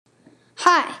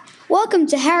Hi, welcome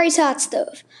to Harry's Hot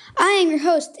Stove. I am your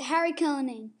host, Harry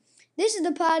Cullinane. This is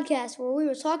the podcast where we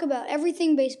will talk about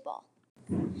everything baseball.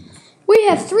 We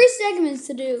have 3 segments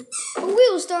to do, but we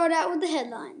will start out with the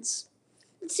headlines.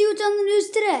 Let's see what's on the news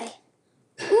today.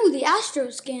 The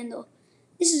Astros scandal.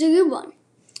 This is a good one.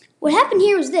 What happened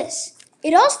here was this.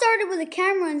 It all started with a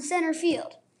camera in center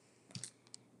field.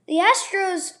 The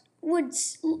Astros would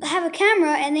have a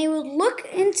camera and they would look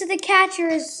into the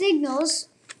catcher's signals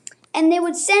and they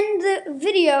would send the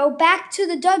video back to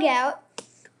the dugout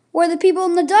where the people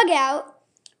in the dugout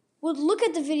would look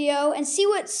at the video and see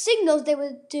what signals they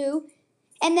would do,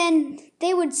 and then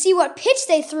they would see what pitch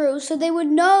they threw so they would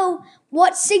know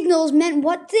what signals meant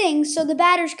what things so the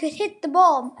batters could hit the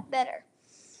ball better.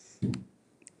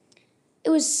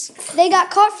 They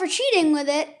got caught for cheating with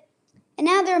it, and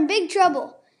now they're in big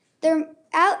trouble. Their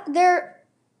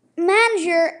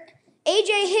manager,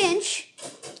 A.J. Hinch,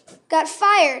 got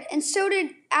fired, and so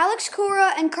did Alex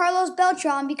Cora and Carlos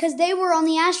Beltran because they were on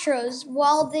the Astros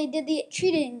while they did the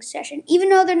cheating session, even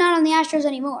though they're not on the Astros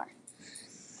anymore.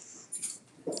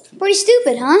 Pretty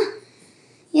stupid, huh?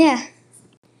 Yeah.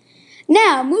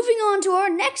 Now, moving on to our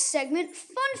next segment,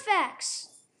 fun facts.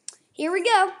 Here we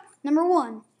go. Number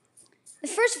 1. The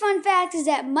first fun fact is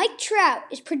that Mike Trout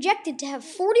is projected to have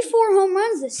 44 home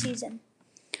runs this season.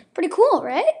 Pretty cool,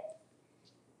 right?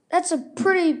 That's a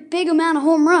pretty big amount of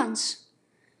home runs.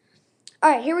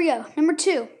 All right, here we go. Number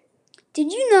 2.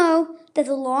 Did you know that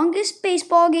the longest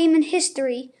baseball game in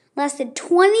history lasted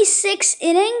 26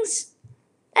 innings?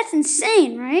 That's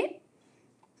insane, right?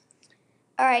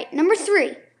 All right, number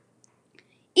 3.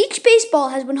 Each baseball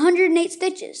has 108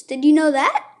 stitches. Did you know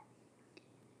that?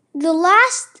 The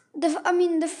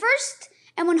first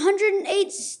and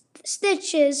 108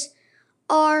 stitches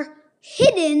are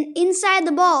hidden inside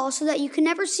the ball so that you can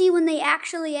never see when they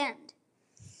actually end.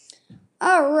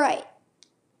 All right.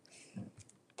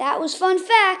 That was fun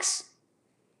facts.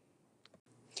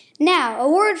 Now, a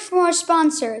word from our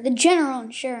sponsor, the General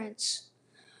Insurance.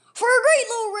 For a great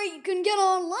low rate you can get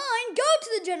online, go to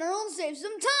the General and save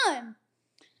some time.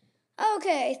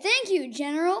 Okay, thank you,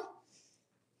 General.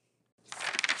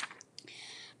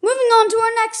 Moving on to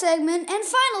our next segment and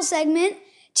final segment,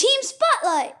 Team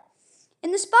Spotlight.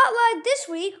 In the spotlight this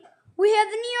week, we have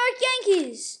the New York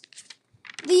Yankees.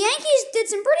 The Yankees did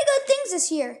some pretty good things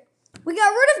this year. We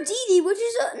got rid of Didi, which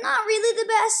is not really the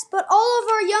best, but all of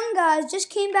our young guys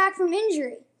just came back from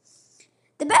injury.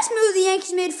 The best move the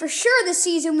Yankees made for sure this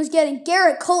season was getting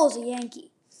Garrett Cole as a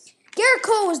Yankee. Garrett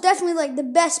Cole was definitely the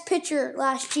best pitcher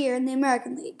last year in the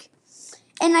American League.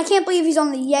 And I can't believe he's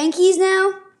on the Yankees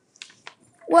now.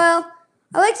 Well,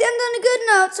 I like to end on a good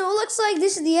note, so it looks like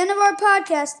this is the end of our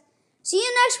podcast. See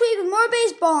you next week with more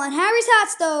baseball on Harry's Hot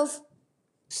Stove.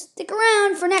 Stick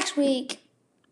around for next week.